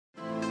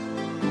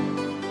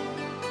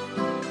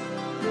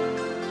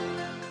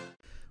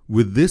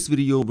With this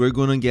video, we're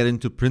going to get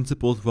into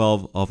Principle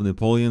 12 of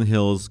Napoleon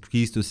Hill's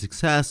Keys to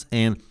Success,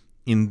 and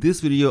in this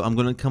video, I'm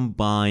going to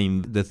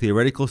combine the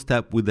theoretical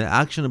step with the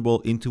actionable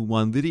into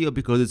one video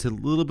because it's a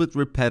little bit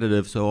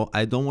repetitive, so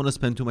I don't want to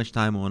spend too much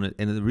time on it.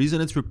 And the reason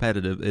it's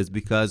repetitive is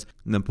because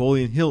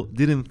Napoleon Hill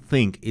didn't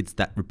think it's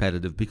that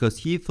repetitive, because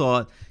he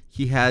thought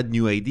he had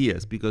new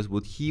ideas, because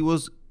what he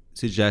was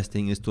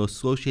suggesting is to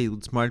associate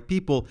with smart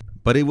people,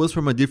 but it was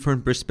from a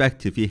different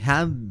perspective. He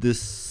had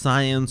this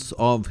science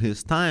of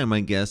his time,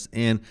 I guess,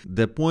 and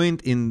the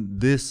point in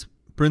this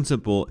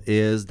principle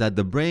is that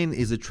the brain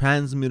is a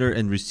transmitter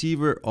and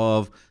receiver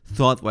of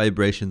thought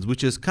vibrations,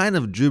 which is kind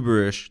of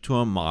gibberish to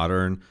a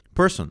modern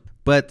person.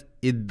 But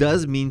it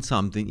does mean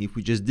something if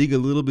we just dig a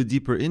little bit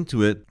deeper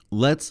into it.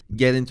 Let's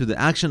get into the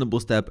actionable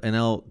step, and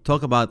I'll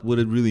talk about what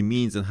it really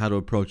means and how to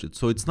approach it.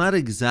 So it's not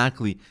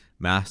exactly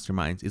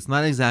masterminds. It's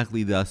not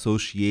exactly the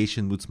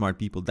association with smart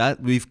people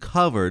that we've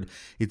covered.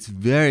 It's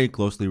very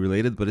closely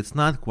related, but it's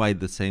not quite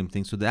the same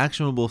thing. So the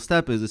actionable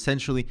step is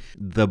essentially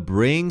the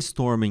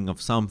brainstorming of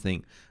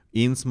something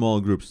in small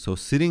groups. So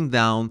sitting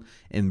down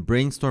and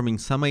brainstorming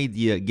some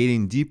idea,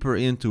 getting deeper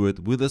into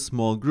it with a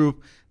small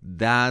group,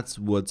 that's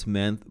what's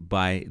meant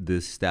by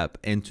this step.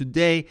 And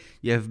today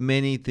you have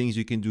many things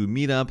you can do: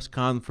 meetups,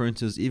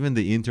 conferences, even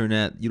the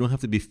internet. You don't have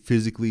to be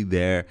physically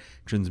there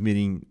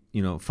transmitting,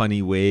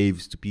 funny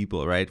waves to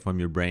people, right, from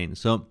your brain.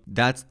 So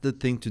that's the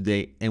thing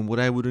today. And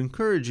what I would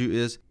encourage you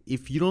is,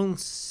 if you don't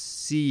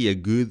see a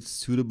good,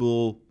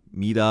 suitable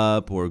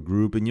meetup or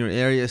group in your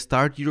area,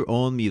 start your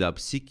own meetup.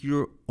 Seek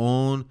your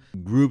own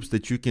groups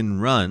that you can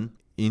run,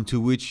 into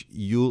which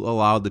you'll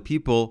allow the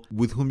people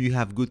with whom you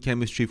have good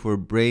chemistry for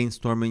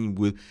brainstorming,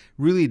 with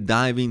really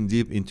diving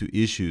deep into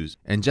issues.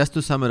 And just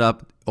to sum it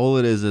up, all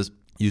it is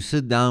you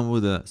sit down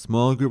with a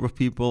small group of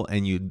people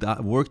and you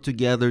work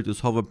together to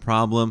solve a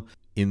problem.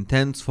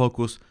 Intense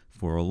focus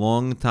for a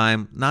long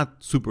time,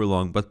 not super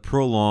long, but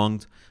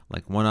prolonged,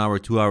 like 1 hour,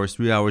 2 hours,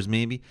 3 hours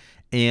maybe.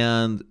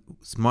 And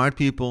smart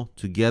people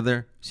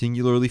together,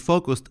 singularly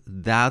focused,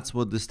 that's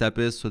what the step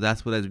is. So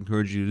that's what I'd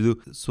encourage you to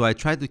do. So I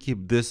tried to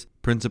keep this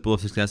principle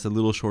of success a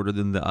little shorter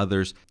than the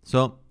others.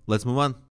 So let's move on.